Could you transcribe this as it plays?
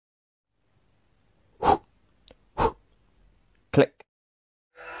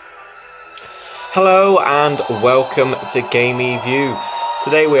Hello and welcome to Gamey View.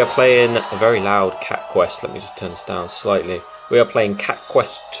 Today we are playing a very loud Cat Quest. Let me just turn this down slightly. We are playing Cat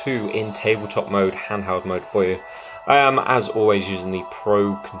Quest 2 in tabletop mode, handheld mode for you. I am, as always, using the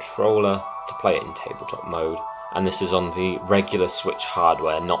Pro controller to play it in tabletop mode. And this is on the regular Switch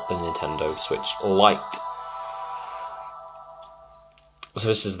hardware, not the Nintendo Switch Lite. So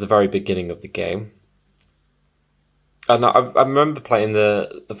this is the very beginning of the game. And I remember playing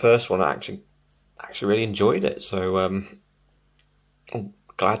the first one. I actually really enjoyed it. So I'm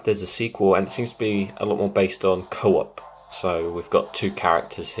glad there's a sequel, and it seems to be a lot more based on co-op. So we've got two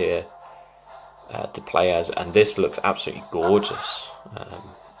characters here to play as, and this looks absolutely gorgeous.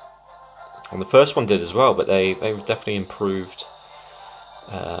 And the first one did as well, but they've definitely improved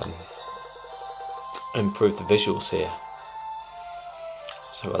the visuals here.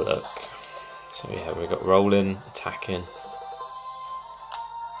 Let's have a look. So yeah, we've got rolling, attacking.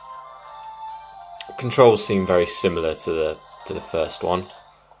 Controls seem very similar to the first one.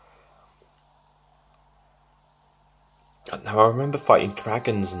 Now I remember fighting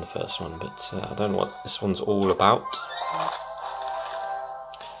dragons in the first one, but I don't know what this one's all about.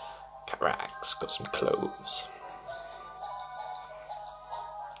 Cataracts, got some clothes.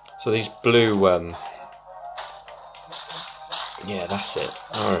 So these blue, yeah, that's it.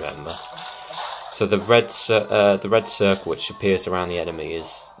 I remember. So the red circle which appears around the enemy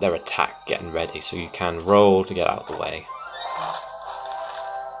is their attack getting ready, so you can roll to get out of the way.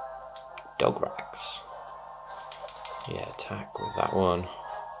 Dog rags. Yeah, attack with that one.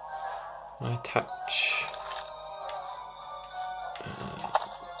 I attach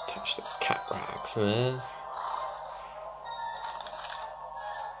the cat rags. There's.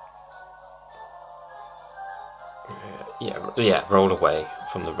 Yeah, roll away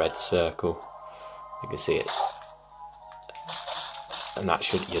from the red circle. You can see it, and that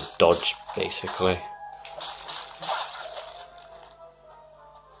should your dodge basically.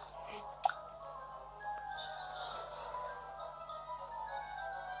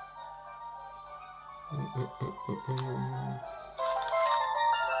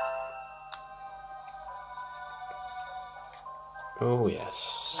 Oh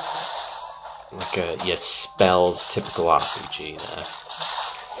yes, like a spells typical RPG there.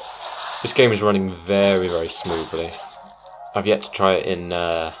 This game is running very, very smoothly. I've yet to try it in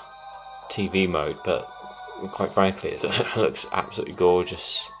TV mode, but quite frankly, it looks absolutely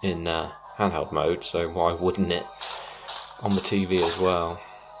gorgeous in handheld mode, so why wouldn't it on the TV as well?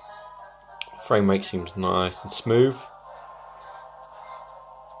 Frame rate seems nice and smooth.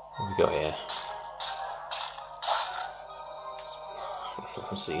 What have we got here?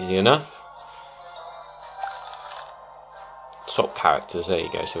 That's easy enough. Swap characters, there you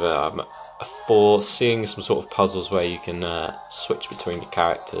go. So seeing some sort of puzzles where you can switch between the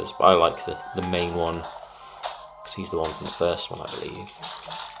characters, but I like the main one because he's the one from the first one, I believe.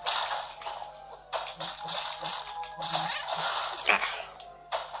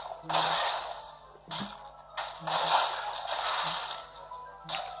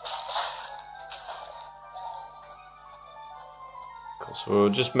 Cool, so we'll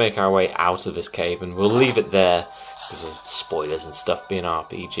just make our way out of this cave and we'll leave it there because of spoilers and stuff being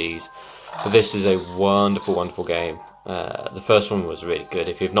RPGs. But this is a wonderful, wonderful game. The first one was really good.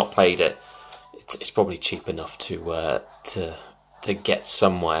 If you've not played it, it's probably cheap enough to get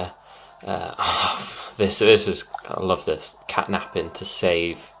somewhere. This is, I love this. Catnapping to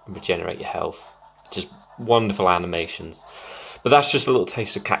save and regenerate your health. Just wonderful animations. But that's just a little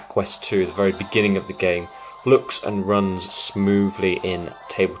taste of Cat Quest 2, the very beginning of the game. Looks and runs smoothly in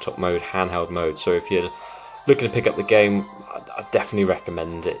tabletop mode, handheld mode. So if you're looking to pick up the game, I definitely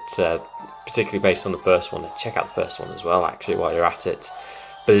recommend it, particularly based on the first one. Check out the first one as well, actually, while you're at it.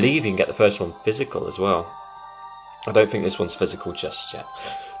 Believe you can get the first one physical as well. I don't think this one's physical just yet.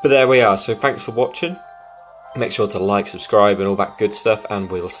 But there we are, so thanks for watching. Make sure to like, subscribe and all that good stuff, and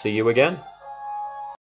we'll see you again.